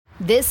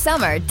This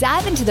summer,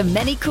 dive into the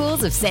many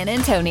cools of San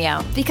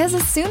Antonio, because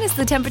as soon as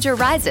the temperature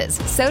rises,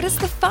 so does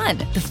the fun,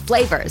 the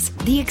flavors,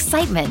 the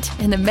excitement,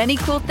 and the many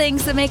cool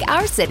things that make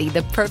our city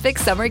the perfect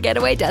summer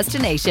getaway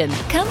destination.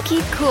 Come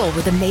keep cool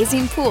with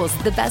amazing pools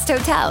at the best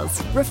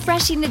hotels,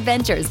 refreshing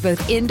adventures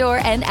both indoor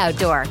and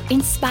outdoor,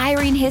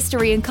 inspiring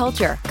history and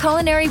culture,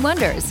 culinary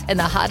wonders, and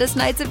the hottest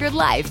nights of your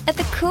life at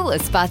the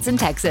coolest spots in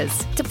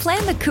Texas. To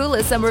plan the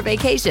coolest summer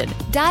vacation,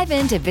 dive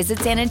into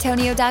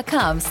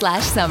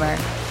visitsanantonio.com/summer.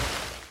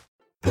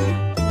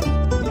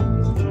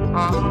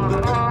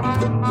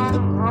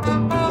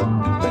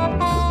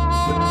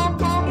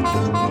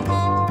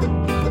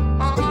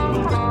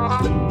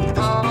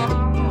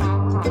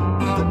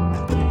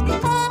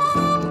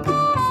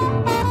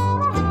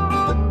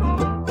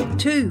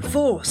 2,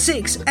 4,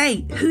 6,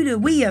 8. Who do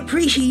we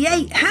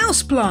appreciate?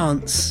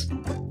 Houseplants.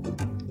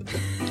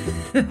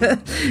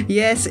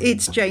 Yes,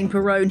 it's Jane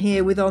Perrone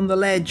here with On the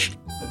Ledge,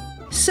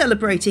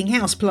 celebrating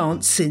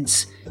houseplants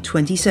since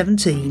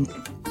 2017.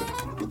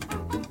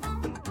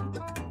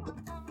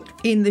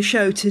 In the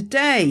show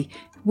today,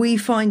 we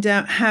find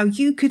out how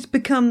you could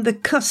become the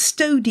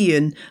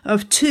custodian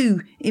of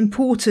 2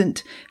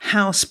 important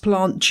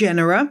houseplant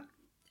genera,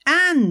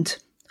 and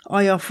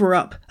I offer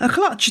up a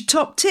clutch of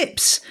top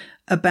tips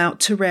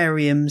about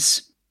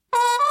terrariums.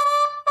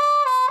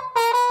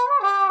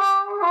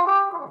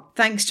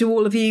 Thanks to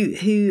all of you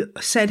who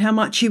said how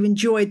much you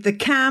enjoyed the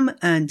Cam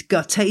and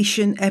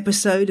Guttation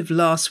episode of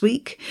last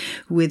week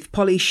with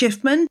Polly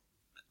Schiffman.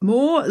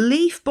 More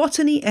leaf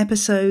botany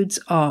episodes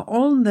are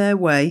on their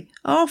way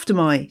after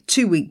my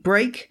 2-week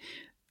break.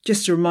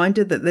 Just a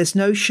reminder that there's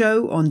no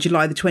show on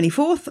July the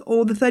 24th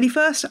or the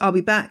 31st. I'll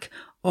be back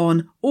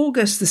on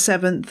August the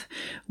 7th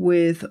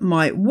with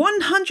my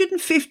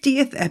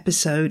 150th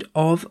episode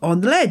of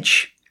On the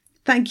Ledge.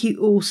 Thank you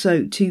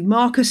also to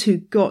Marcus, who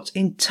got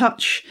in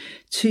touch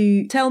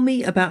to tell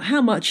me about how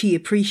much he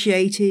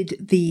appreciated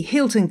the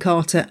Hilton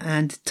Carter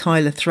and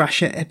Tyler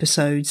Thrasher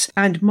episodes.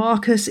 And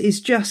Marcus is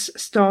just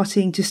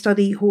starting to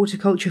study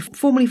horticulture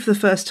formally for the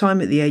first time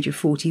at the age of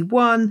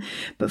 41,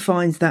 but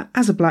finds that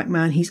as a black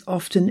man, he's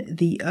often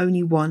the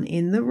only one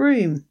in the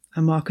room.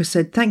 And Marcus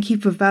said, "Thank you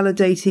for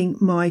validating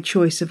my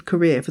choice of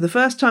career. For the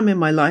first time in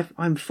my life,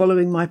 I'm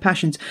following my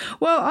passions."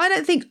 Well, I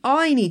don't think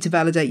I need to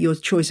validate your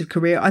choice of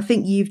career. I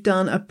think you've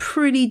done a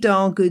pretty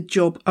darn good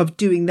job of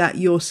doing that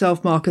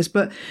yourself, Marcus.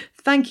 But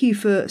thank you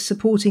for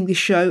supporting this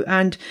show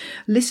and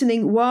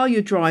listening while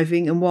you're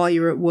driving and while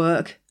you're at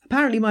work.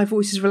 Apparently my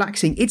voice is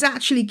relaxing. It's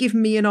actually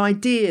given me an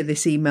idea,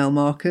 this email,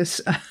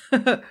 Marcus.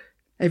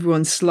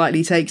 Everyone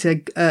slightly takes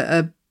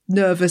a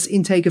nervous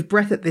intake of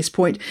breath at this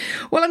point.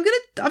 Well,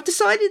 I've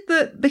decided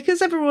that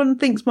because everyone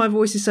thinks my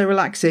voice is so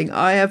relaxing,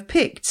 I have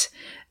picked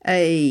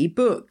a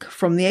book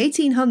from the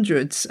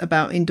 1800s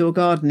about indoor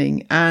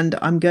gardening, and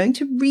I'm going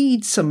to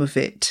read some of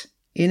it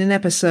in an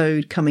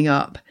episode coming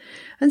up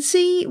and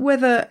see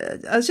whether,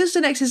 as just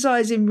an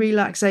exercise in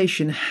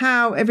relaxation,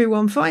 how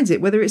everyone finds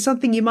it, whether it's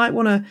something you might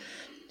want to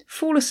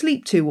fall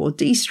asleep to or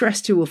de-stress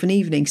to of an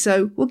evening.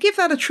 So we'll give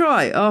that a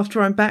try after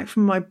I'm back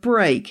from my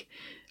break.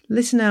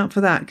 Listen out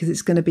for that because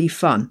it's going to be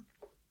fun.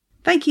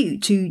 Thank you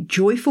to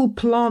Joyful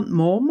Plant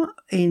Mom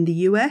in the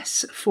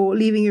US for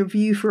leaving a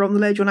review for On the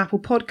Ledge on Apple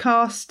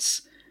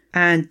Podcasts,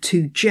 and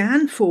to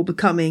Jan for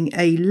becoming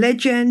a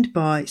legend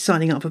by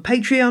signing up for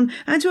Patreon,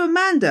 and to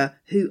Amanda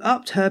who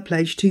upped her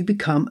pledge to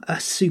become a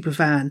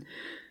superfan.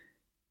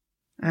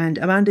 And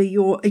Amanda,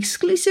 your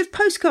exclusive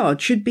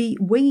postcard should be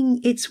winging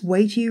its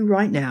way to you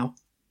right now.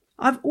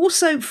 I've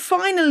also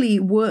finally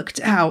worked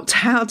out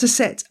how to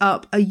set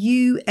up a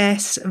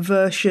US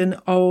version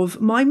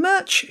of my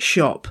merch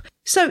shop.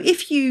 So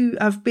if you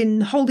have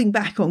been holding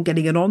back on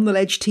getting an On the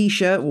Ledge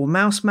t-shirt or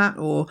mouse mat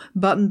or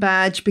button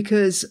badge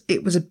because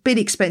it was a bit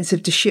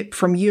expensive to ship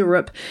from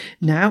Europe,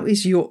 now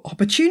is your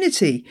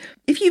opportunity.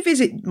 If you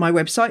visit my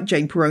website,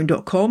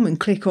 janeperrone.com, and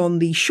click on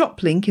the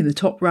shop link in the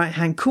top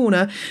right-hand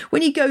corner,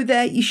 when you go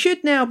there, you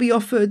should now be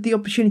offered the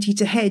opportunity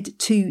to head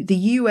to the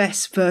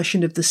US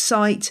version of the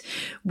site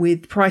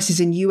with prices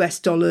in US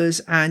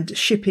dollars and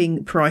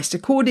shipping priced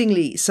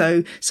accordingly.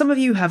 So some of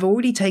you have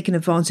already taken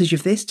advantage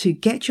of this to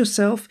get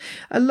yourself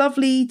a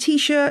lovely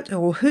t-shirt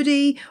or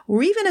hoodie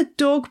or even a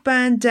dog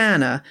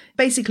bandana.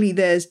 Basically,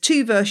 there's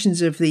 2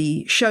 versions of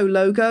the show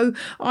logo,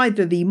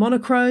 either the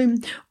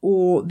monochrome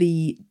or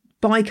the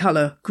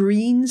bicolour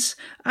greens,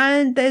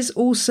 and there's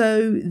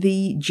also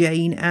the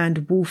Jane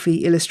and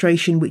Wolfie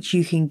illustration which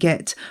you can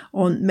get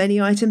on many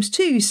items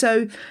too.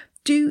 So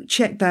do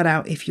check that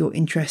out if you're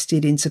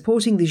interested in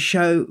supporting the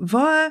show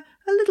via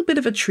a little bit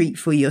of a treat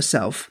for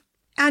yourself.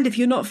 And if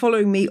you're not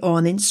following me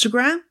on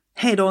Instagram,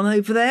 head on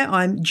over there.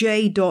 I'm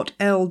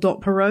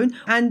j.l.perrone,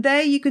 and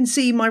there you can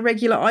see my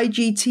regular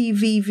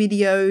IGTV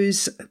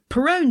videos,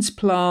 Perrone's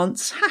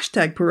Plants,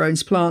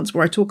 #Perrone's Plants,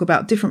 where I talk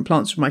about different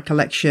plants from my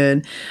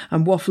collection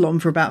and waffle on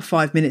for about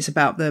 5 minutes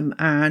about them.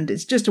 And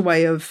it's just a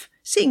way of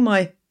seeing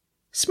my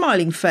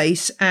smiling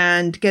face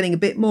and getting a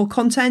bit more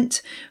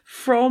content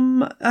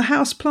from a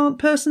houseplant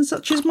person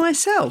such as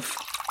myself.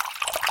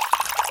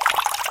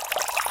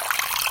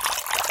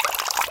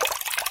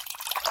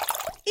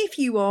 If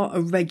you are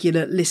a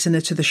regular listener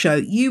to the show,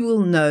 you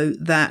will know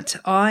that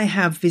I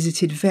have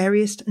visited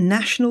various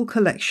national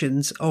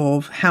collections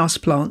of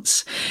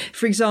houseplants.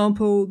 For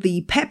example,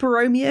 the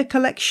Peperomia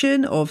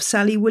collection of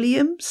Sally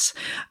Williams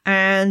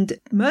and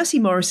Mercy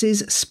Morris's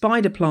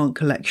spider plant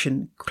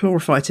collection,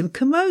 Chlorophytum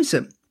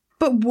comosum.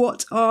 But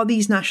what are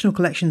these national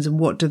collections and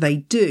what do they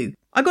do?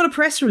 I got a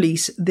press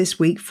release this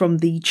week from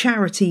the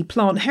charity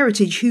Plant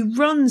Heritage, who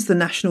runs the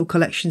National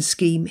Collection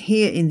Scheme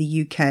here in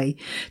the UK,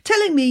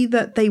 telling me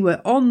that they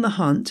were on the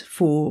hunt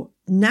for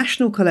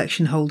national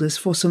collection holders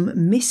for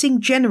some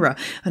missing genera.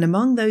 And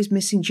among those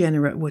missing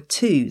genera were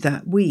two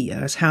that we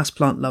as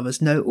houseplant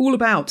lovers know all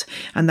about,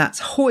 and that's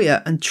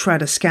Hoya and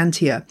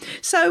Tradescantia.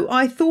 So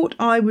I thought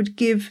I would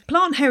give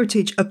Plant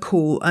Heritage a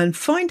call and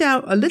find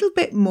out a little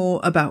bit more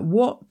about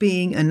what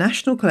being a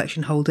national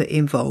collection holder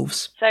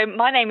involves. So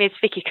my name is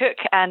Vicky Cook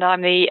and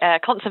I'm the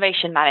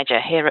Conservation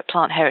Manager here at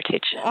Plant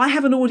Heritage. I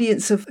have an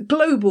audience of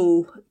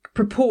global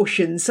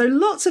proportions, so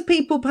lots of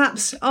people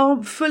perhaps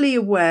aren't fully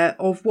aware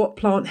of what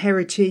Plant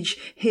Heritage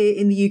here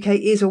in the UK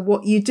is or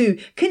what you do.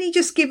 Can you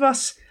just give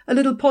us a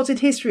little potted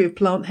history of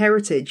Plant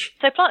Heritage?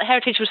 So Plant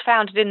Heritage was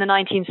founded in the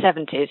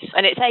 1970s,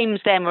 and its aims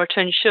then were to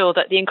ensure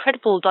that the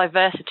incredible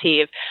diversity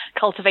of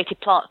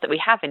cultivated plants that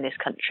we have in this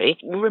country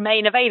will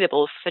remain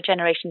available for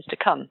generations to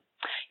come.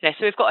 So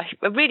we've got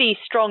a really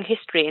strong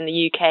history in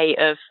the UK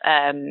of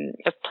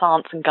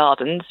plants and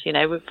gardens.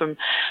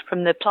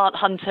 From the plant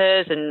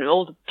hunters and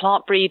all the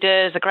plant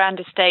breeders, the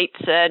grand estates,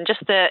 and just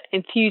the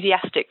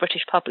enthusiastic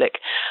British public.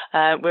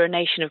 We're a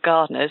nation of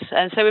gardeners,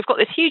 and so we've got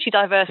this hugely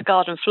diverse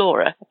garden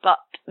flora. But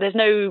there's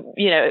no,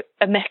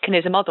 a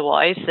mechanism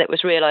otherwise that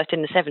was realised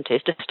in the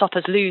 70s to stop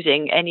us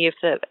losing any of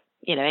the,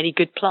 any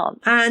good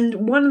plants.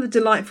 And one of the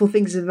delightful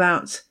things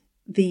about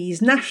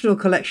these national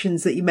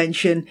collections that you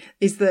mention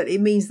is that it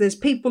means there's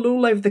people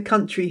all over the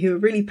country who are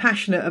really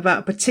passionate about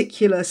a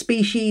particular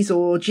species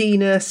or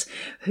genus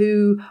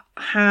who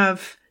are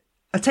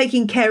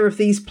taking care of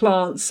these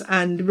plants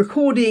and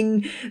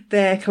recording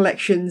their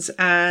collections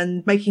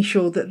and making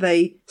sure that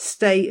they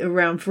stay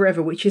around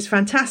forever, which is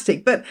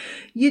fantastic. But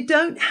you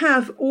don't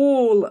have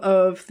all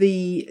of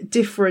the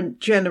different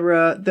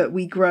genera that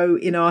we grow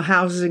in our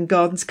houses and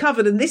gardens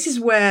covered. And this is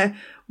where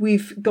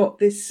we've got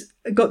this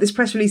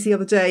press release the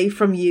other day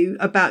from you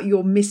about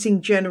your missing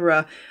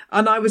genera.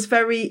 And I was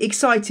very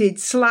excited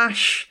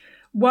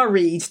 /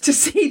 worried to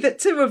see that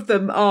two of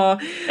them are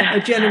a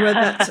genera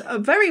that are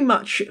very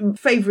much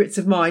favourites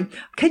of mine.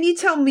 Can you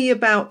tell me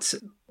about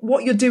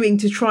what you're doing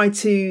to try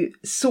to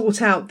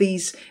sort out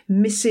these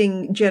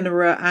missing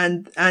genera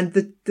and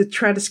the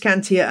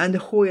Tradescantia and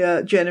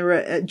Hoya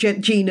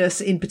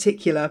genus in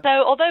particular? So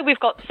although we've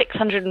got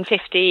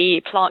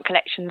 650 plant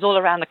collections all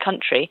around the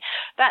country,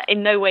 that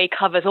in no way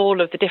covers all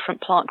of the different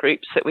plant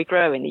groups that we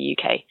grow in the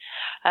UK.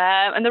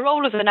 And the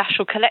role of the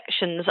national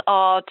collections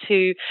are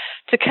to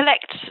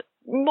collect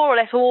more or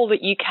less all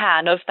that you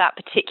can of that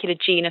particular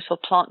genus or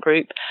plant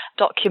group,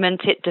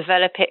 document it,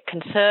 develop it,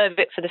 conserve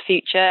it for the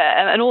future,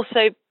 and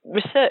also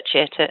research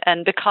it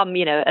and become,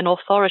 an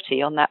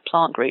authority on that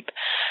plant group.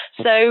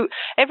 So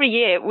every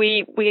year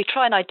we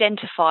try and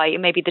identify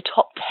maybe the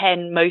top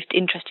 10 most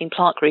interesting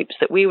plant groups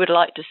that we would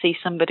like to see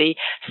somebody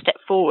step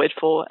forward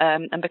for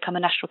and become a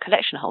national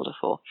collection holder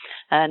for.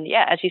 And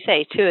yeah, as you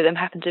say, two of them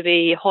happen to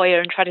be Hoya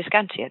and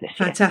Tradescantia this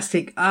year.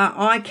 Fantastic.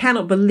 I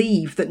cannot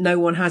believe that no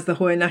one has the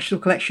Hoya National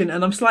Collection,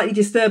 and I'm slightly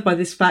disturbed by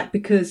this fact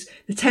because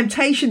the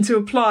temptation to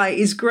apply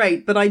is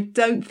great, but I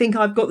don't think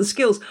I've got the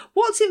skills.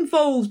 What's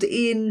involved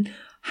in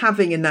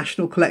having a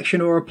national collection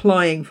or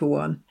applying for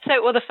one?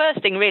 So, well, the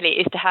first thing really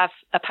is to have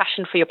a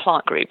passion for your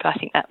plant group. I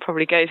think that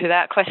probably goes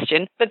without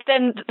question. But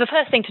then the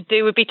first thing to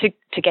do would be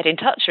to get in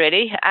touch,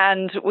 really,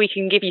 and we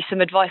can give you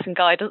some advice and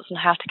guidance on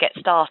how to get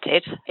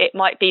started. It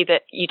might be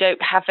that you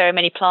don't have very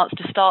many plants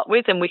to start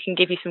with, and we can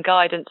give you some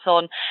guidance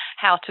on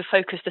how to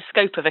focus the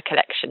scope of a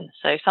collection.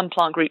 So some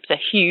plant groups are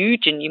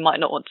huge, and you might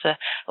not want to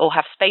or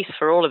have space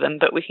for all of them,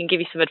 but we can give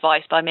you some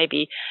advice by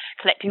maybe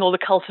collecting all the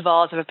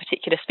cultivars of a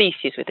particular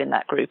species within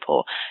that group,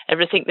 or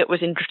everything that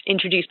was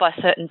introduced by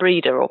a certain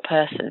breeder or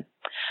person.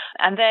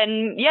 And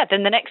then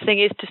the next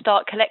thing is to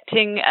start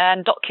collecting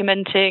and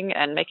documenting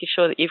and making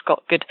sure that you've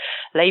got good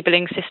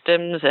labelling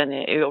systems and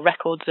your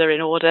records are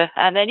in order.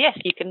 And then, yes,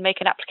 you can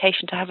make an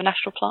application to have a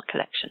national plant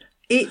collection.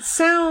 It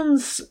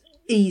sounds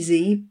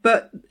easy,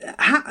 but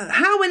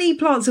how many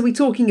plants are we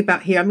talking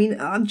about here? I mean,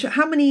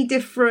 how many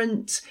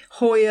different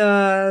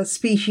Hoya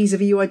species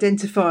have you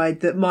identified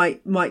that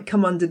might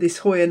come under this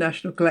Hoya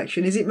National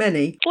Collection? Is it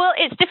many? Well,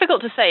 it's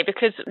difficult to say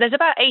because there's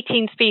about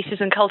 18 species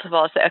and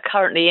cultivars that are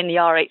currently in the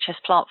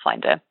RHS Plant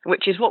Finder,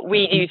 which is what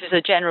we use as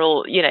a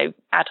general,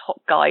 ad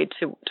hoc guide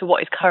to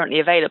what is currently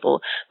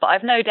available. But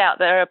I've no doubt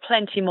there are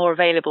plenty more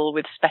available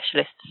with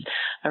specialists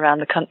around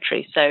the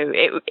country. So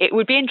it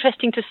would be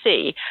interesting to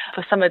see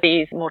for some of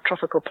these more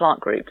tropical plant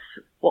groups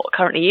what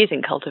currently is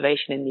in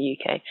cultivation in the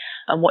UK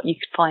and what you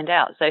could find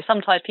out. So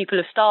sometimes people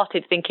have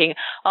started thinking,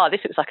 this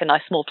looks like a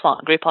nice small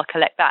plant group, I'll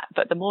collect that.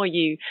 But the more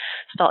you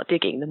start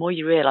digging, the more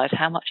you realise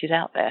how much is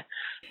out there.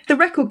 The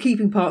record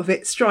keeping part of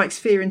it strikes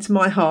fear into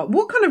my heart.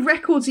 What kind of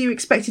records are you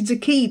expected to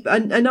keep?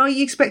 And are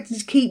you expected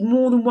to keep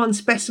more than one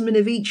specimen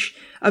of each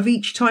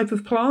type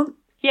of plant?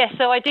 Yes,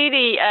 so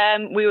ideally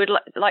we would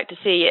like to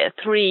see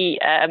 3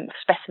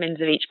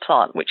 specimens of each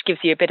plant, which gives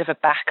you a bit of a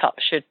backup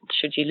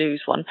should you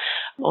lose one,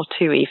 or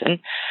 2 even.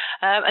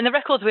 And the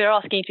records we're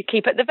asking you to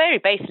keep at the very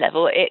base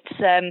level,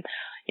 it's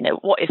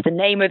what is the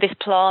name of this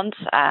plant?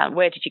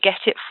 Where did you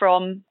get it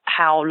from?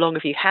 How long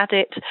have you had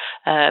it?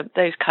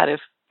 Those kind of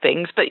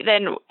things. But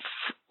then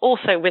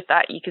also with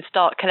that, you can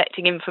start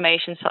collecting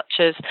information such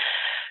as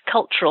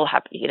cultural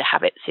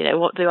habits.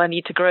 What do I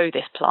need to grow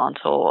this plant,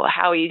 or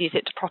how easy is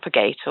it to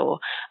propagate, or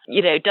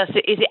is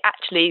it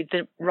actually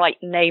the right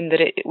name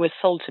that it was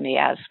sold to me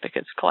as?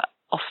 Because quite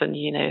often,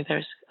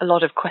 there's a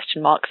lot of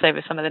question marks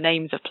over some of the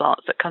names of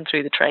plants that come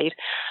through the trade.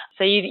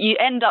 So you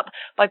end up,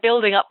 by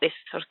building up this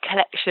sort of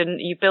collection,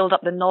 you build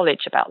up the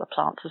knowledge about the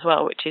plants as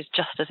well, which is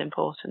just as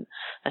important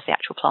as the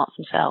actual plants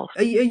themselves.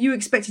 Are you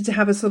expected to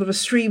have a sort of a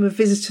stream of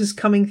visitors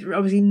coming through,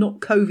 obviously not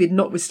COVID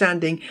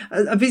notwithstanding,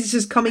 are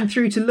visitors coming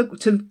through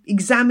to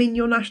examine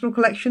your national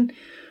collection?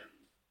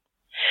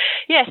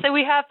 Yeah, so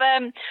we've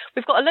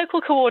got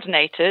local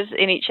coordinators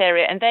in each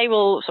area, and they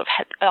will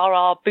are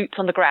our boots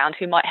on the ground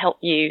who might help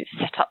you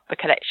set up the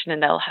collection,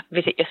 and they'll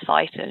visit your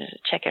site and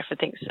check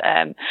everything's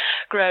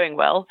growing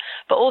well.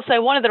 But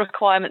also, one of the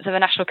requirements of a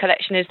national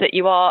collection is that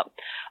you are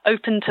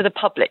open to the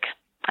public.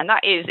 And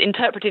that is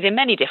interpreted in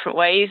many different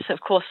ways.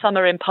 Of course, some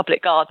are in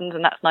public gardens,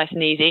 and that's nice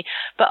and easy.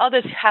 But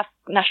others have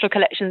national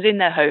collections in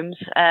their homes,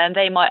 and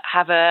they might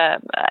have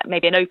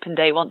maybe an open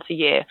day once a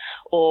year,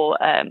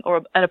 or an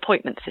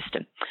appointment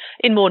system.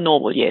 In more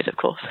normal years, of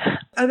course.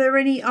 Are there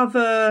any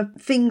other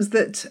things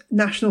that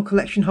national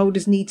collection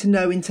holders need to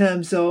know in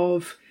terms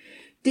of,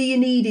 do you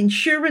need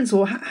insurance,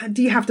 or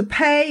do you have to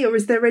pay, or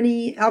is there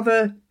any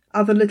other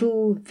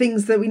little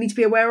things that we need to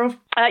be aware of?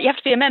 You have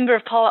to be a member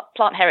of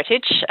Plant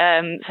Heritage, so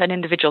an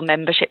individual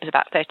membership is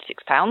about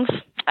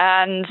 £36,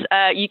 and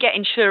you get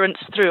insurance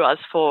through us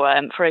for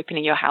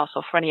opening your house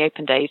or for any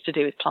open days to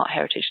do with Plant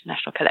Heritage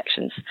National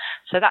Collections.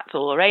 So that's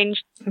all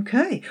arranged.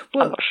 Okay.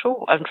 Well, I'm not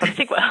sure. I'm trying to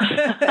think what else.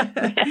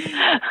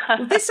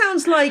 Well, this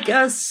sounds like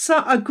a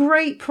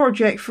great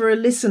project for a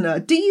listener.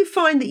 Do you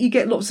find that you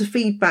get lots of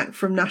feedback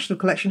from national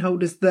collection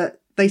holders that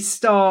they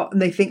start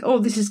and they think,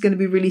 this is going to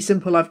be really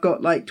simple, I've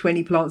got like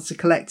 20 plants to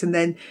collect, and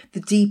then the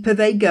deeper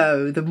they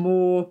go, the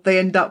more they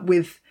end up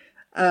with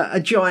a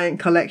giant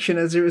collection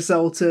as a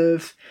result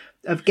of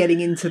getting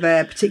into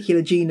their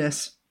particular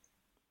genus?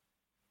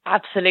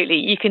 Absolutely.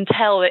 You can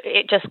tell that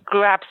it just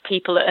grabs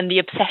people and the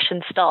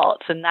obsession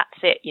starts, and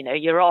that's it.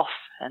 You're off,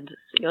 and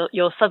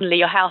you're suddenly,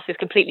 your house is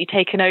completely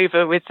taken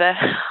over with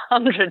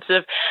hundreds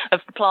of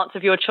plants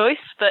of your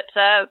choice. But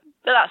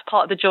that's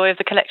part of the joy of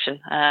the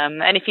collection.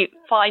 And if you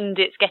find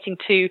it's getting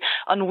too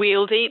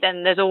unwieldy,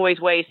 then there's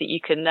always ways that you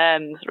can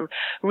sort of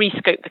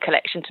rescope the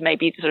collection to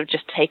maybe sort of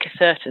just take a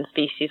certain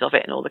species of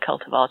it and all the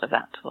cultivars of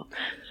that.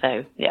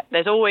 So, yeah,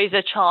 there's always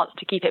a chance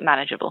to keep it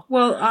manageable.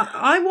 Well,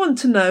 I want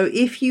to know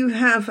if you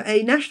have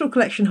a national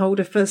collection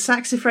holder for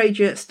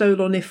Saxifraga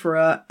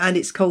stolonifera and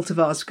its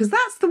cultivars, because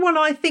that's the one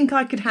I think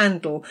I could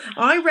handle.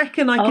 I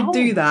reckon I could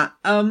do that.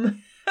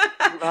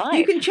 Right.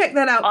 You can check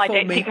that out for me. I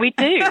don't think we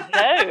do. No,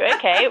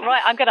 okay.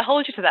 Right, I'm going to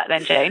hold you to that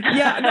then, Jane.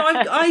 Yeah, no,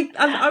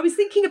 I was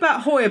thinking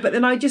about Hoya, but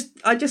then I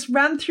just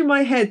ran through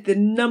my head the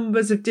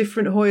numbers of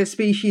different Hoya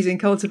species and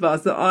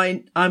cultivars that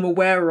I'm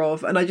aware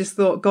of, and I just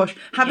thought, gosh,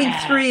 having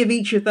 3 of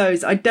each of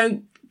those, I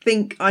don't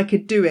think I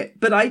could do it.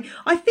 But I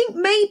think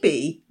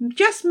maybe,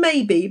 just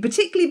maybe,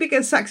 particularly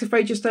because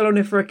Saxifraga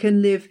stolonifera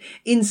can live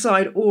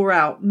inside or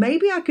out,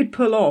 maybe I could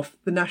pull off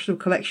the national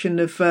collection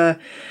of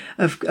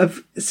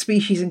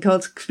species and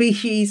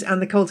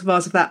the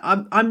cultivars of that.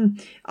 I'm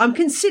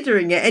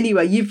considering it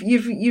anyway.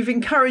 You've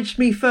encouraged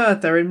me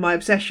further in my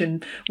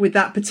obsession with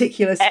that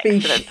particular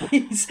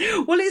species.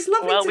 Well, it's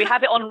lovely. Well, we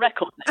have it on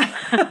record.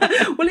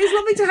 Well, it's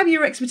lovely to have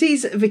your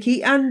expertise,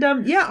 Vicky, and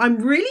I'm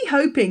really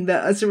hoping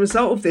that as a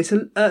result of this,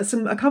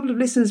 a couple of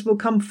listeners will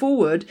come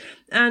forward,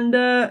 and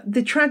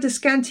the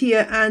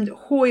Tradescantia and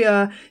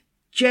Hoya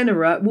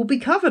genera will be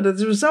covered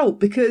as a result,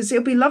 because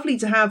it'll be lovely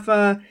to have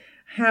an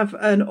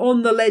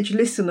on the ledge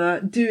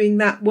listener doing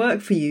that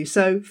work for you.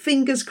 So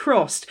fingers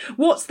crossed.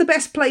 What's the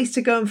best place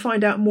to go and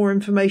find out more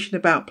information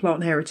about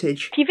Plant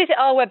Heritage? If you visit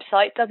our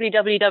website,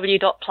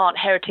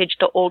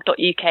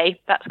 www.plantheritage.org.uk,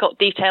 that's got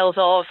details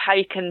of how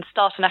you can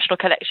start a national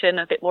collection,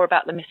 a bit more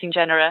about the missing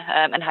genera,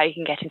 and how you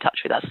can get in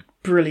touch with us.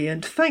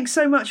 Brilliant. Thanks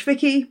so much,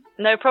 Vicky.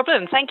 No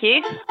problem. Thank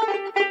you.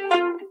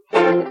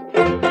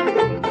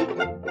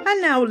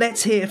 And now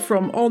let's hear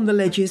from On the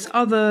Ledge's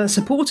other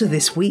supporter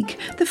this week,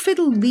 the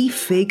Fiddle Leaf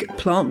Fig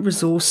Plant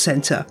Resource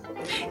Centre.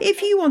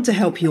 If you want to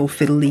help your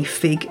fiddle leaf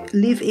fig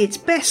live its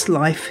best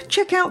life,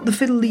 check out the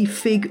Fiddle Leaf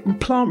Fig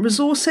Plant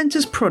Resource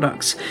Centre's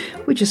products,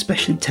 which are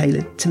specially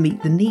tailored to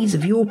meet the needs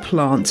of your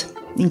plant,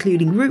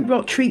 including root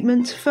rot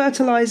treatment,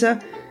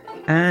 fertiliser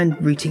and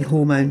rooting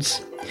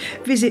hormones.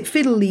 Visit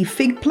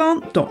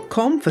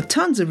fiddleleaffigplant.com for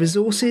tons of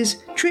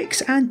resources,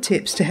 tricks and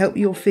tips to help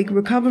your fig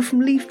recover from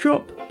leaf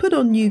drop, put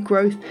on new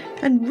growth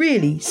and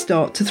really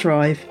start to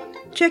thrive.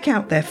 Check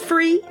out their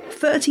free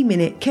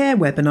 30-minute care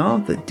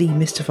webinar that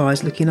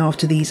demystifies looking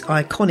after these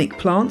iconic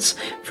plants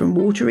from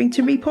watering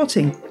to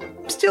repotting.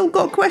 Still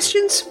got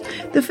questions?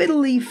 The Fiddle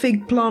Leaf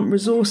Fig Plant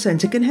Resource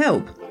Centre can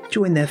help.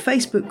 Join their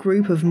Facebook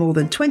group of more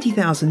than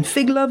 20,000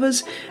 fig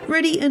lovers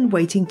ready and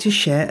waiting to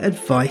share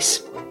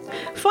advice.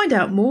 Find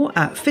out more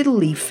at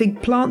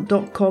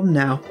fiddleleaffigplant.com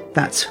now.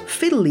 That's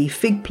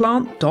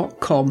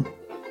fiddleleaffigplant.com.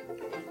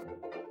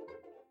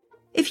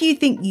 If you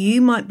think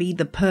you might be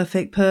the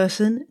perfect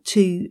person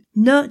to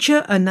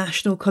nurture a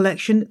national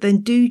collection,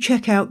 then do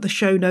check out the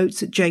show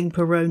notes at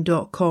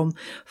janeperrone.com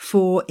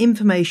for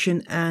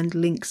information and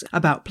links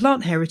about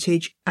plant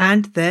heritage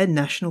and their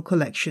national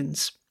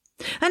collections.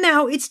 And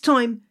now it's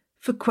time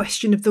for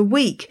Question of the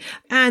Week.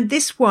 And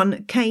this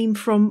one came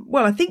from,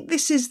 well, I think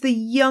this is the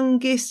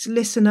youngest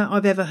listener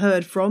I've ever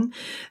heard from.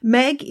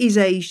 Meg is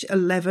aged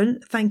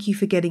 11. Thank you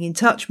for getting in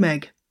touch,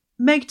 Meg.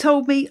 Meg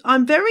told me,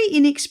 I'm very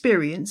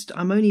inexperienced,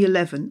 I'm only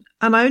 11,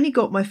 and I only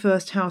got my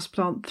first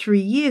houseplant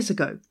 3 years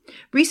ago.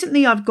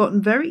 Recently I've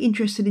gotten very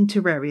interested in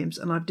terrariums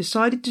and I've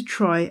decided to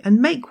try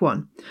and make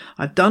one.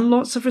 I've done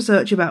lots of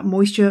research about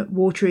moisture,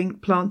 watering,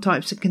 plant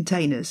types and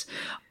containers.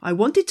 I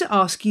wanted to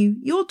ask you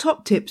your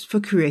top tips for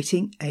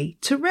creating a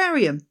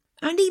terrarium.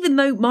 And even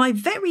though my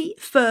very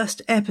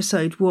first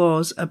episode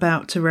was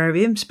about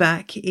terrariums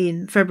back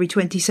in February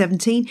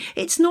 2017,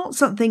 it's not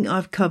something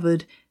I've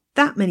covered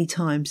that many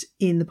times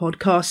in the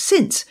podcast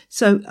since,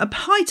 so a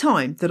high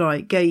time that I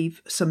gave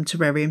some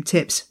terrarium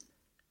tips.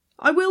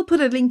 I will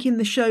put a link in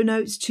the show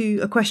notes to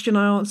a question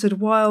I answered a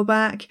while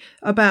back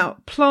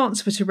about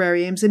plants for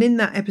terrariums, and in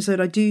that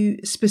episode I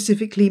do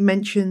specifically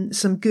mention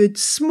some good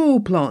small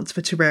plants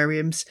for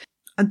terrariums,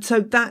 and so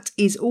that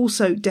is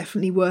also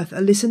definitely worth a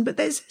listen, but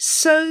there's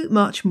so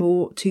much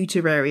more to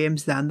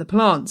terrariums than the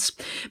plants.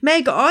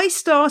 Meg, I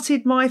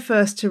started my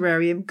first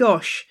terrarium,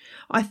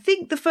 I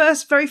think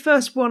the very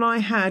first one I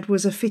had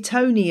was a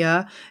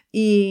Fittonia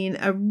in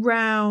a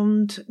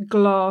round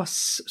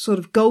glass sort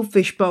of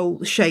goldfish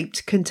bowl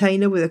shaped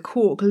container with a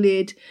cork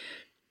lid.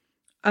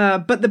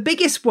 But the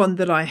biggest one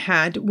that I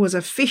had was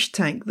a fish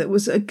tank that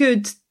was a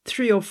good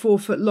 3 or 4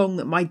 foot long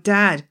that my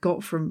dad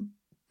got from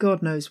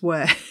God knows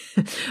where.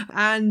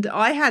 And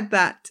I had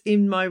that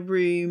in my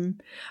room.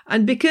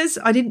 And because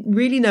I didn't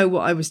really know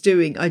what I was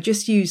doing, I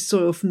just used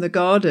soil from the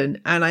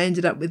garden and I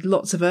ended up with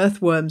lots of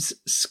earthworms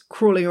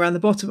crawling around the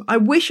bottom. I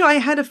wish I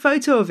had a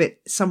photo of it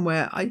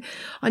somewhere. I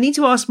need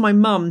to ask my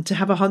mum to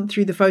have a hunt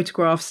through the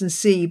photographs and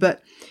see.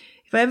 But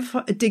if I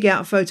ever dig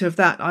out a photo of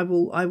that, I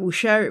will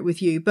share it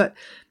with you. But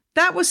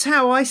that was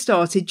how I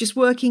started, just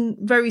working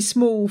very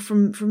small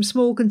from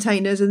small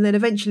containers, and then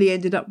eventually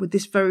ended up with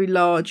this very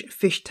large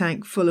fish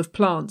tank full of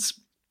plants,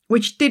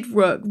 which did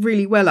work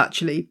really well,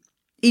 actually,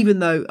 even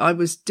though I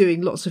was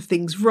doing lots of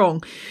things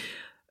wrong.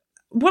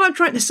 What I'm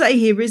trying to say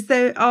here is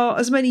there are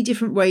as many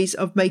different ways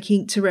of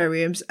making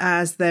terrariums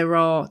as there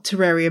are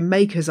terrarium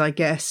makers, I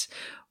guess.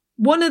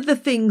 One of the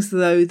things,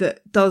 though,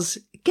 that does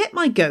get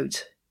my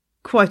goat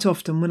quite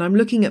often when I'm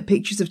looking at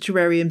pictures of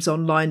terrariums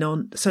online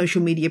on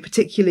social media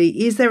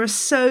particularly, is there are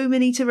so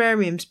many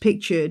terrariums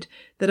pictured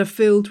that are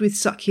filled with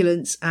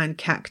succulents and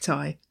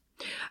cacti.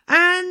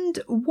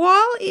 And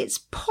while it's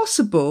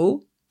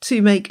possible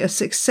to make a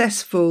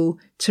successful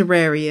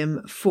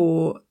terrarium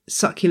for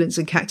succulents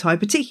and cacti,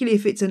 particularly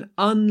if it's an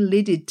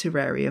unlidded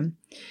terrarium,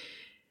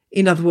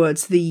 in other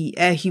words, the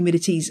air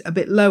humidity's a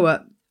bit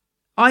lower,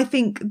 I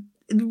think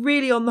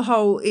really on the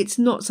whole, it's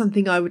not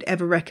something I would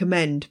ever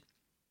recommend.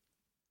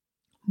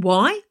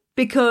 Why?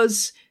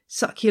 Because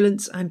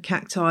succulents and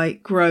cacti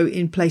grow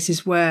in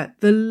places where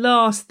the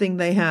last thing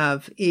they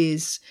have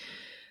is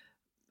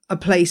a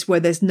place where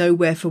there's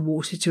nowhere for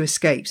water to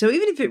escape. So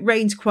even if it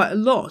rains quite a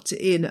lot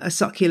in a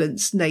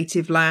succulent's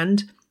native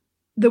land,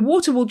 the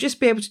water will just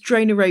be able to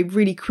drain away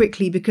really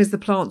quickly because the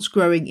plant's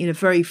growing in a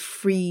very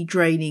free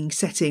draining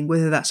setting,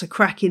 whether that's a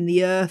crack in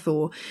the earth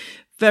or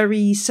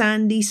very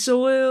sandy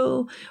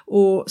soil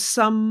or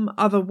some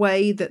other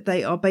way that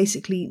they are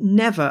basically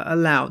never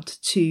allowed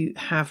to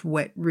have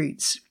wet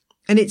roots.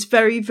 And it's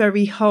very,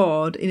 very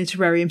hard in a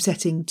terrarium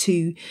setting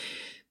to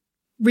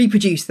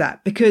reproduce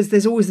that because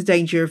there's always the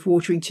danger of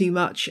watering too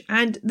much.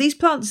 And these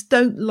plants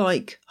don't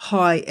like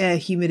high air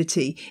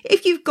humidity.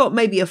 If you've got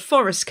maybe a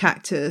forest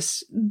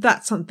cactus,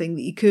 that's something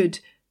that you could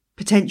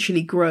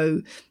potentially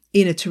grow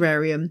in a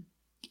terrarium.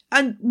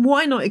 And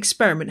why not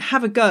experiment?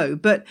 Have a go.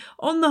 But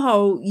on the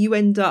whole, you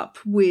end up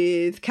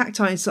with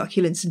cacti and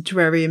succulents and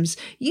terrariums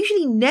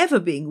usually never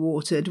being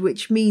watered,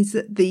 which means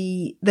that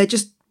they're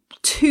just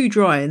too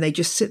dry and they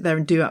just sit there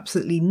and do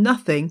absolutely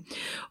nothing,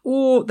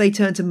 or they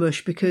turn to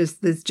mush because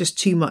there's just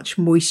too much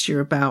moisture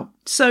about.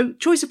 So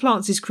choice of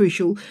plants is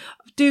crucial.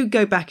 Do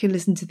go back and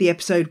listen to the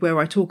episode where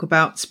I talk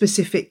about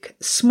specific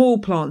small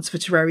plants for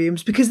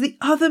terrariums, because the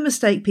other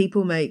mistake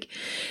people make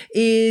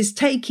is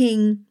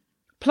taking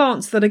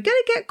plants that are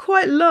going to get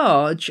quite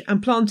large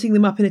and planting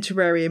them up in a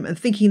terrarium and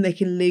thinking they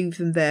can leave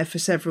them there for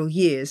several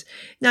years.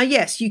 Now,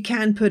 yes, you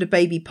can put a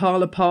baby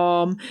parlour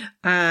palm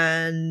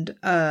and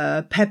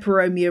a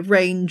peperomia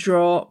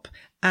raindrop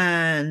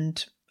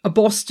and a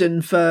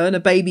Boston fern, a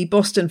baby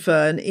Boston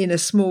fern in a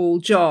small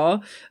jar,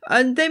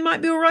 and they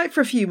might be all right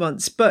for a few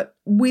months, but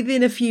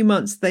within a few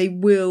months they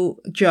will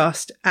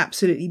just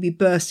absolutely be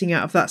bursting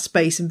out of that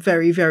space and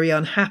very, very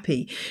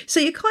unhappy. So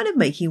you're kind of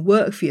making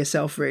work for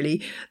yourself,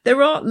 really.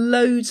 There are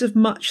loads of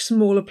much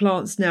smaller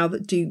plants now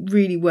that do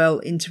really well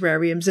in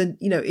terrariums, and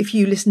if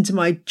you listen to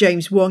my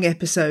James Wong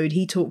episode,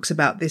 he talks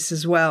about this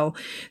as well,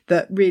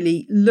 that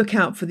really look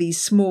out for these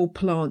small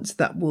plants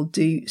that will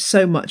do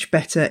so much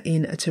better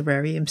in a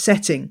terrarium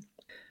setting.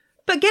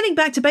 But getting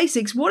back to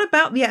basics, what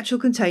about the actual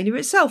container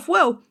itself?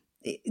 Well,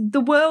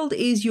 the world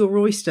is your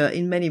oyster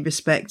in many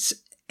respects.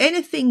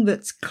 Anything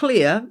that's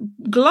clear,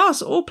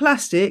 glass or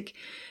plastic,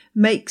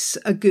 makes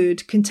a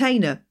good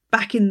container.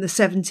 Back in the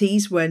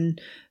 70s, when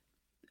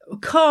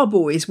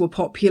carboys were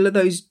popular,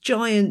 those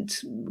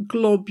giant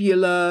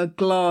globular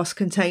glass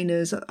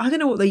containers, I don't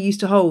know what they used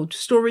to hold,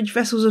 storage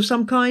vessels of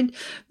some kind,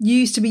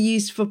 used to be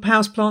used for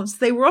houseplants.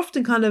 They were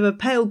often kind of a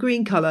pale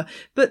green colour,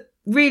 but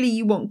really,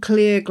 you want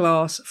clear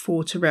glass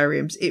for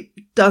terrariums. It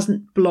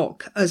doesn't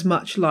block as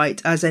much light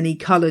as any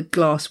coloured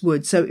glass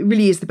would, so it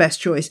really is the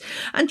best choice.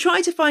 And try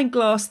to find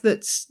glass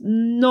that's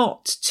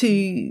not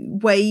too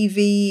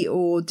wavy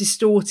or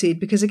distorted,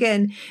 because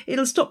again,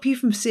 it'll stop you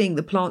from seeing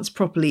the plants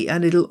properly,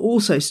 and it'll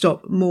also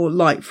stop more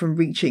light from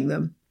reaching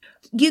them.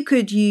 You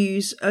could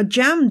use a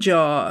jam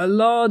jar, a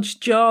large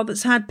jar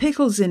that's had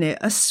pickles in it,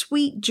 a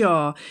sweet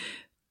jar.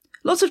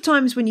 Lots of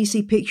times when you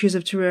see pictures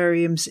of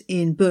terrariums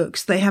in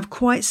books, they have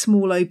quite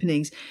small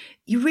openings.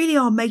 You really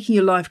are making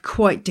your life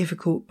quite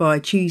difficult by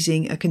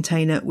choosing a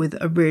container with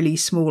a really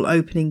small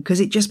opening, because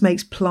it just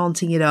makes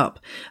planting it up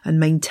and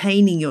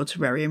maintaining your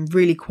terrarium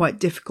really quite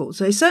difficult.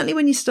 So certainly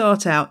when you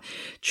start out,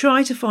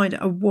 try to find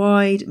a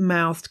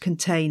wide-mouthed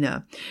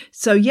container.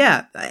 So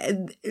yeah,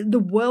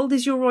 the world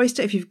is your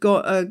oyster. If you've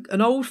got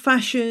an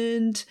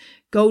old-fashioned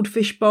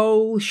goldfish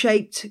bowl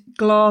shaped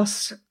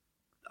glass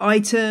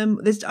item,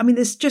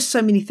 there's just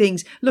so many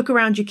things. Look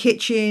around your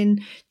kitchen,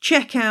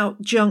 check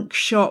out junk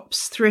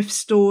shops, thrift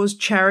stores,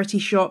 charity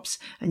shops,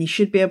 and you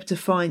should be able to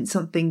find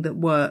something that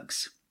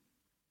works.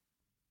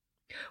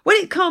 When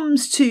it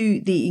comes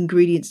to the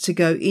ingredients to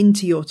go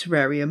into your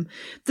terrarium,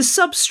 the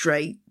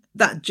substrate,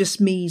 that just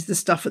means the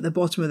stuff at the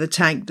bottom of the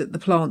tank that the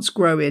plants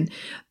grow in.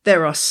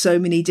 There are so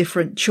many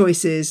different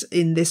choices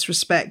in this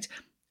respect.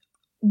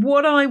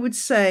 What I would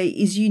say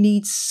is you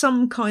need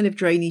some kind of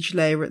drainage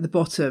layer at the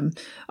bottom.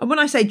 And when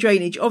I say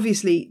drainage,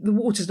 obviously the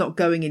water's not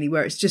going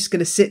anywhere. It's just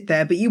going to sit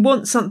there. But you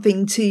want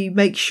something to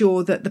make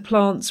sure that the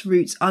plant's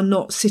roots are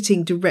not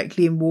sitting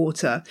directly in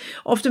water.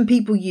 Often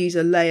people use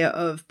a layer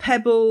of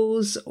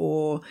pebbles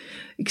or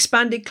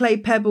expanded clay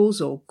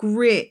pebbles or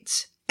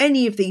grit.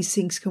 Any of these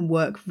things can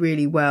work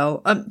really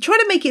well. Try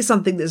to make it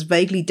something that's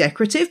vaguely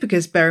decorative,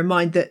 because bear in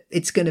mind that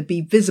it's going to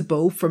be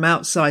visible from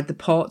outside the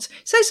pot.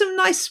 So some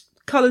nice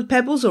coloured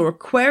pebbles or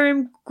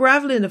aquarium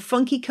gravel in a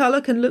funky colour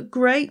can look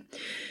great.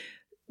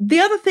 The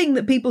other thing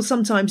that people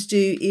sometimes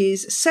do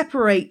is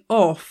separate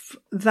off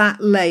that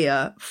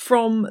layer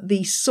from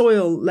the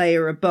soil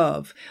layer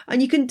above.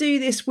 And you can do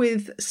this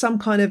with some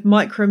kind of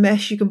micro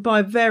mesh. You can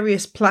buy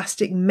various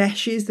plastic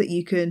meshes that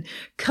you can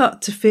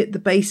cut to fit the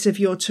base of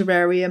your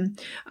terrarium,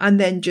 and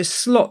then just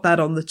slot that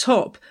on the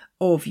top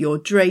of your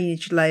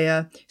drainage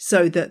layer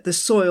so that the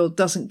soil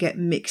doesn't get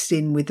mixed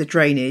in with the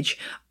drainage.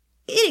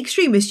 In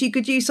extremis, you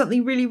could use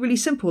something really, really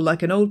simple,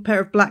 like an old pair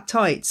of black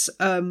tights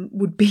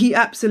would be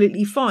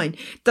absolutely fine.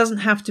 Doesn't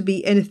have to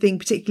be anything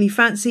particularly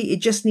fancy. It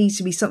just needs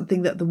to be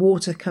something that the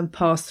water can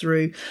pass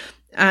through,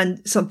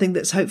 and something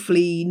that's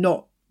hopefully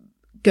not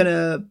going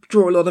to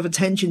draw a lot of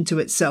attention to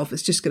itself.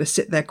 It's just going to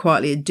sit there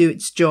quietly and do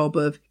its job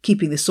of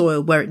keeping the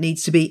soil where it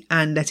needs to be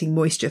and letting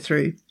moisture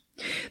through.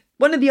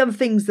 One of the other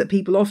things that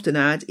people often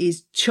add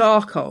is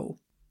charcoal.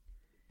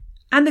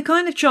 And the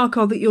kind of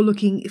charcoal that you're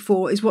looking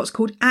for is what's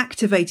called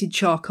activated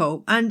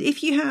charcoal. And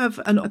if you have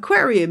an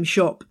aquarium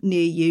shop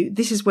near you,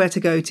 this is where to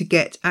go to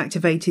get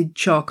activated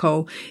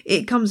charcoal.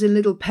 It comes in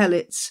little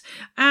pellets.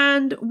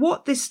 And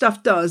what this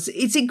stuff does,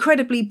 it's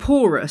incredibly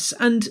porous,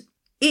 and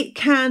it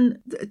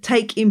can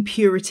take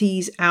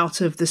impurities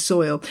out of the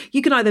soil.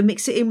 You can either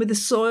mix it in with the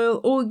soil,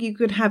 or you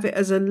could have it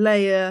as a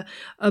layer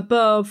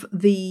above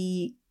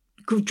the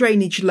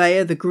drainage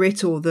layer, the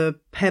grit or the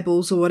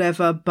pebbles or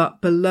whatever,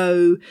 but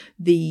below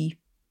the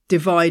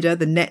divider,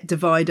 the net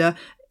divider.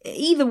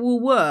 Either will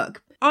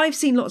work. I've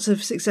seen lots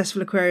of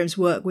successful aquariums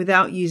work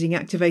without using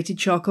activated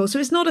charcoal, so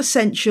it's not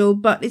essential,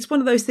 but it's one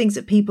of those things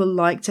that people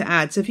like to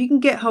add. So if you can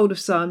get hold of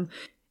some,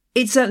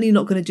 it's certainly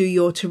not going to do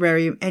your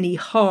terrarium any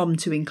harm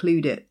to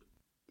include it.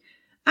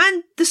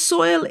 And the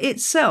soil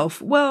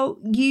itself, well,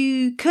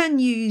 you can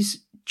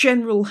use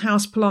general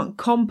houseplant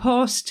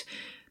compost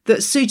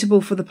that's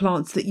suitable for the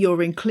plants that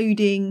you're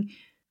including.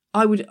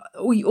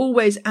 We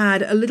always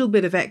add a little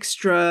bit of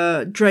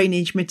extra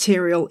drainage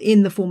material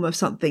in the form of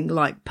something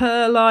like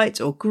perlite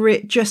or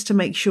grit, just to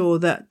make sure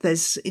that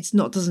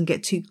doesn't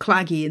get too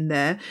claggy in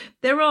there.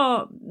 There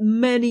are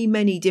many,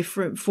 many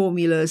different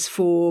formulas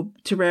for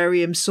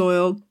terrarium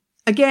soil.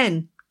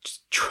 Again,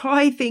 just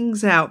try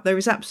things out. There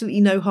is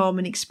absolutely no harm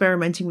in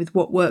experimenting with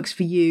what works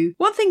for you.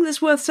 One thing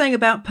that's worth saying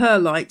about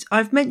perlite,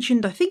 I've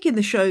mentioned, I think in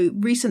the show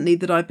recently,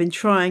 that I've been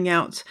trying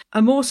out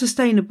a more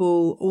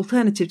sustainable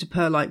alternative to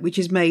perlite, which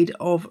is made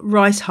of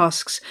rice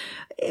husks.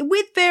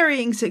 With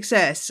varying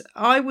success.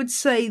 I would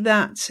say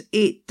that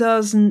it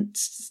doesn't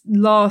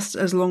last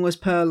as long as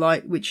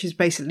perlite, which is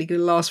basically going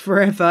to last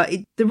forever.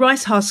 The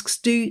rice husks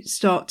do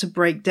start to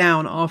break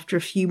down after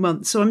a few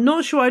months, so I'm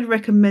not sure I'd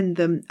recommend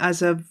them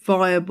as a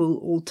viable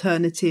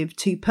alternative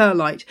to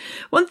perlite.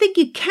 One thing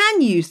you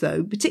can use,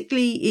 though,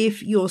 particularly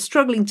if you're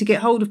struggling to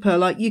get hold of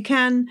perlite, you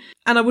can,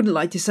 and I wouldn't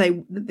like to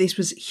say that this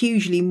was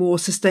hugely more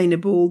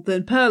sustainable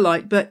than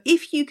perlite, but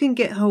if you can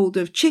get hold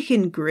of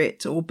chicken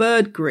grit or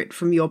bird grit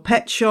from your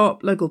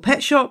local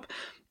pet shop,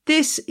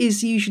 this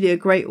is usually a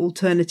great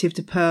alternative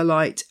to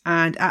perlite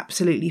and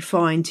absolutely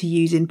fine to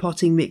use in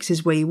potting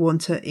mixes where you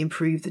want to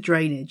improve the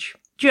drainage.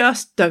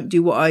 Just don't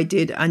do what I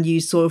did and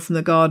use soil from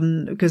the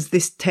garden, because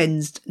this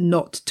tends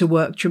not to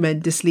work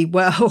tremendously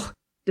well.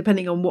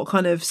 Depending on what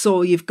kind of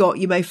soil you've got,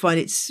 you may find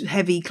it's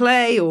heavy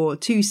clay or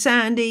too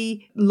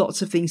sandy.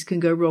 Lots of things can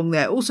go wrong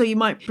there. Also, you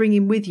might bring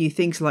in with you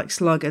things like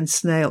slug and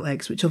snail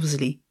eggs, which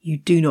obviously you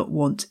do not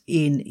want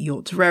in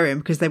your terrarium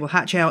because they will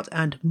hatch out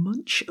and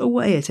munch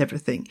away at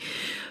everything.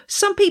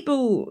 Some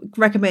people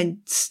recommend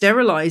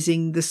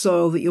sterilising the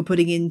soil that you're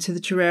putting into the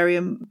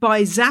terrarium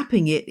by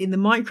zapping it in the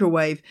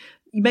microwave.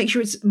 You make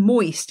sure it's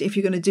moist if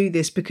you're going to do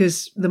this,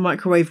 because the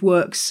microwave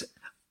works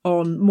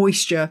on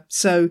moisture.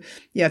 So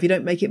yeah, if you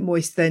don't make it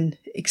moist, then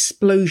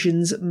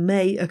explosions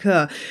may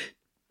occur.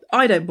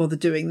 I don't bother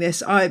doing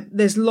this.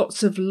 There's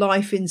lots of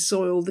life in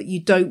soil that you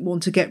don't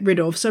want to get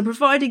rid of. So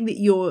providing that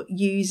you're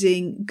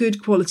using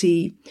good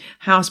quality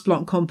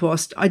houseplant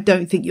compost, I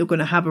don't think you're going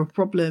to have a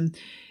problem.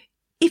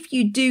 If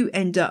you do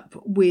end up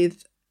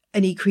with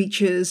any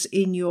creatures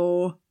in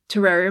your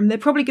terrarium, they're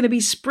probably going to be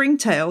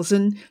springtails,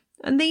 and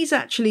these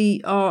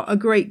actually are a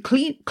great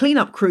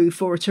cleanup crew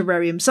for a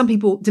terrarium. Some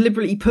people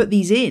deliberately put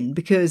these in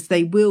because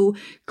they will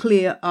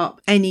clear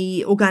up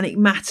any organic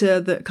matter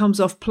that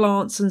comes off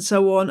plants and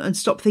so on and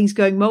stop things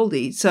going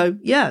mouldy. So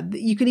yeah,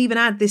 you can even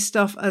add this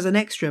stuff as an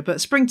extra, but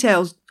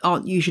springtails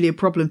aren't usually a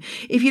problem.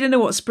 If you don't know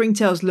what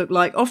springtails look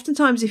like,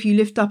 oftentimes if you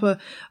lift up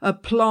a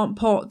plant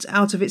pot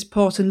out of its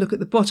pot and look at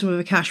the bottom of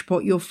a cache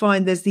pot, you'll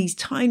find there's these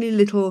tiny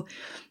little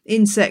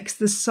insects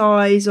the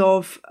size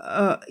of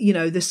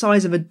the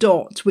size of a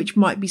dot, which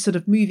might be sort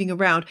of moving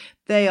around.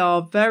 They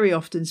are very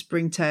often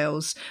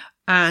springtails,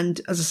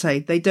 and as I say,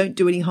 they don't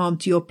do any harm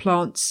to your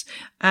plants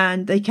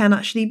and they can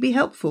actually be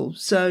helpful.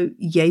 So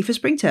yay for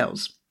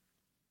springtails.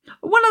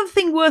 One other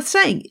thing worth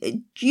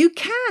saying, you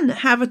can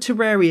have a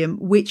terrarium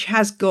which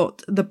has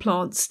got the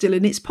plants still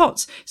in its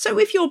pots. So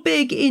if you're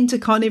big into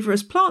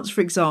carnivorous plants,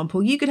 for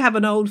example, you could have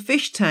an old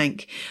fish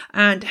tank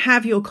and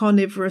have your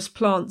carnivorous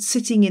plants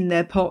sitting in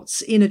their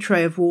pots in a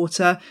tray of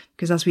water,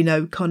 because as we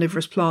know,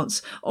 carnivorous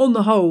plants on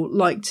the whole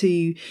like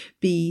to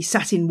be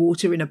sat in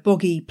water in a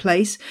boggy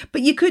place.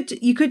 But you could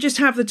just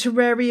have the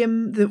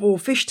terrarium or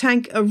fish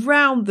tank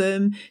around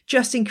them,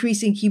 just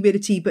increasing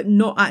humidity, but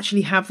not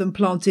actually have them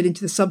planted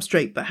into the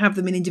substrate, but have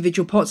them in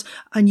individual pots.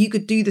 And you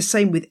could do the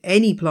same with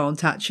any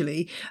plant,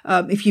 actually.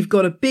 If you've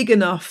got a big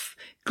enough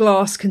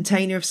glass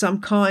container of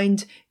some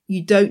kind,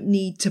 you don't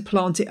need to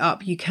plant it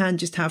up. You can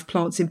just have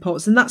plants in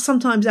pots. And that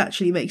sometimes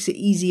actually makes it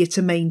easier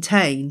to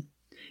maintain.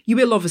 You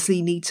will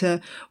obviously need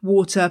to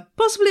water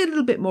possibly a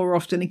little bit more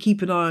often and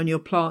keep an eye on your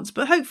plants.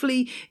 But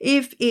hopefully,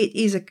 if it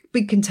is a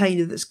big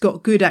container that's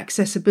got good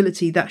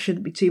accessibility, that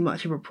shouldn't be too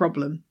much of a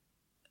problem.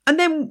 And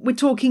then we're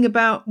talking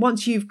about,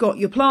 once you've got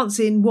your plants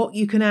in, what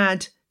you can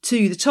add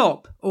to the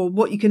top or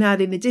what you can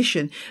add in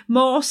addition.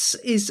 Moss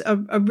is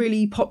a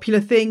really popular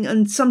thing,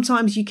 and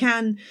sometimes you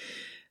can,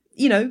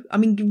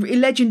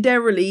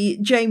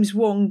 legendarily, James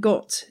Wong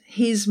got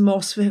his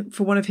moss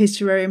for one of his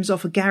terrariums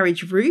off a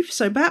garage roof.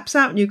 So perhaps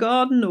out in your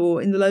garden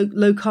or in the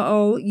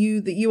locale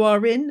that you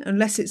are in,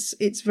 unless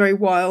it's very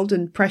wild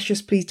and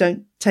precious, please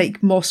don't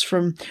take moss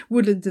from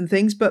woodlands and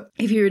things. But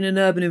if you're in an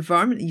urban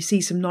environment and you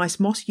see some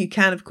nice moss, you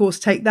can, of course,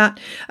 take that.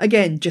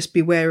 Again, just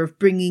beware of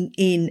bringing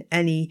in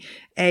any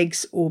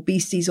eggs or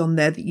beasties on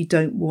there that you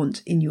don't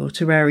want in your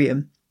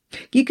terrarium.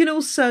 You can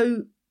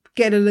also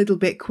get a little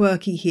bit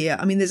quirky here.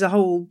 I mean, there's a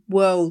whole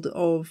world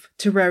of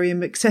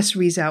terrarium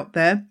accessories out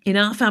there. In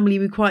our family,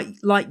 we quite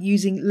like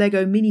using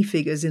Lego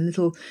minifigures in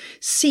little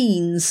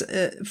scenes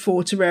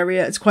for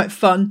terraria. It's quite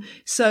fun.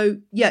 So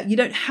yeah, you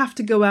don't have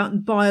to go out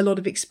and buy a lot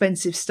of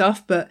expensive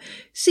stuff, but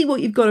see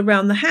what you've got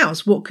around the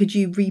house. What could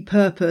you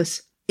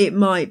repurpose It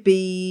might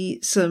be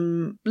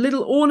some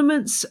little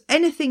ornaments,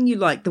 anything you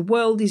like. The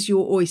world is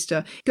your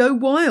oyster. Go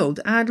wild,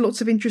 add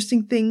lots of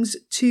interesting things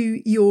to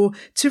your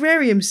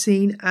terrarium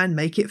scene and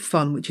make it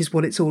fun, which is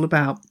what it's all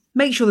about.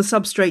 Make sure the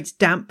substrate's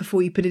damp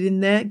before you put it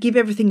in there. Give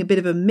everything a bit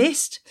of a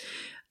mist.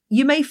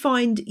 You may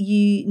find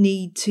you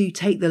need to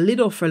take the lid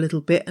off for a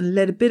little bit and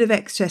let a bit of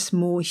excess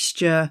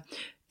moisture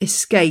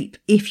escape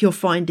if you're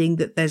finding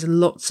that there's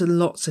lots and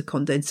lots of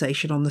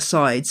condensation on the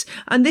sides.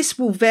 And this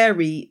will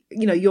vary.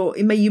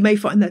 You may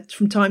find that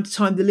from time to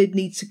time the lid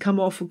needs to come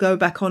off or go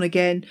back on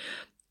again.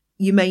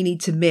 You may need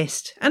to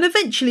mist. And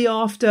eventually,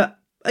 after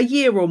a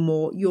year or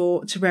more,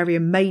 your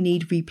terrarium may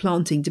need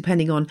replanting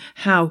depending on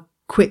how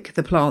quick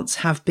the plants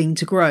have been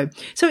to grow.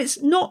 So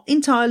it's not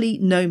entirely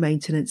no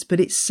maintenance,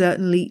 but it's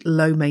certainly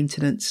low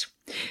maintenance.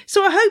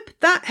 So I hope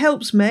that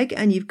helps, Meg,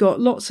 and you've got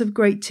lots of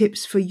great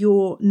tips for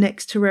your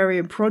next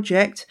terrarium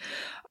project.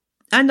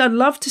 And I'd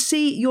love to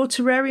see your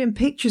terrarium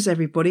pictures,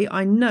 everybody.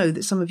 I know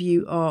that some of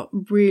you are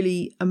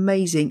really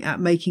amazing at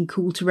making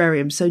cool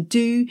terrariums. So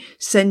do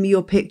send me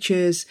your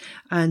pictures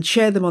and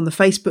share them on the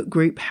Facebook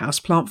group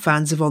Houseplant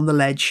Fans of On The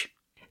Ledge.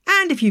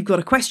 And if you've got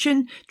a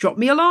question, drop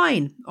me a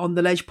line on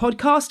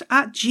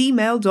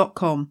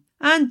theledgepodcast@gmail.com.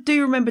 And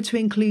do remember to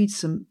include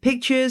some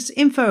pictures,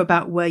 info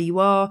about where you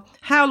are,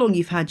 how long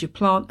you've had your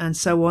plant and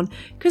so on,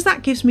 because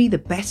that gives me the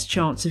best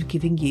chance of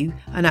giving you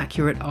an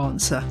accurate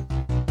answer.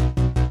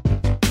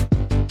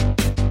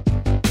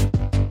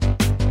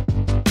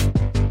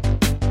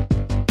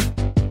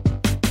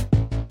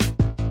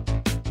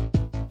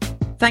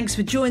 Thanks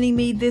for joining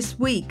me this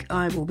week.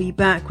 I will be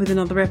back with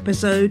another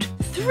episode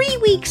 3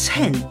 weeks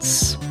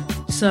hence.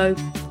 So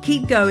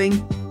keep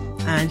going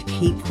and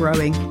keep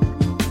growing.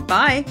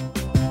 Bye.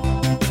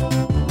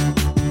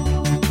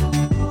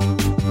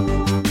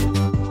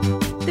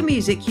 The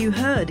music you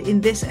heard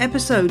in this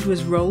episode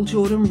was Roll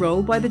Jordan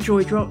Roll by the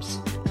Joy Drops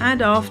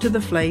and After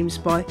the Flames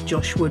by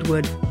Josh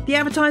Woodward. The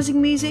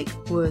advertising music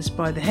was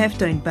by the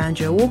Heftone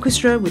Banjo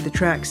Orchestra with the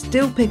tracks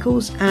Dill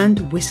Pickles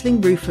and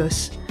Whistling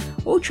Rufus.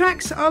 All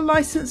tracks are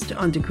licensed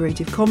under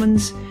Creative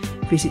Commons.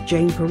 Visit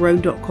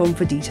janeperrone.com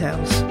for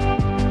details.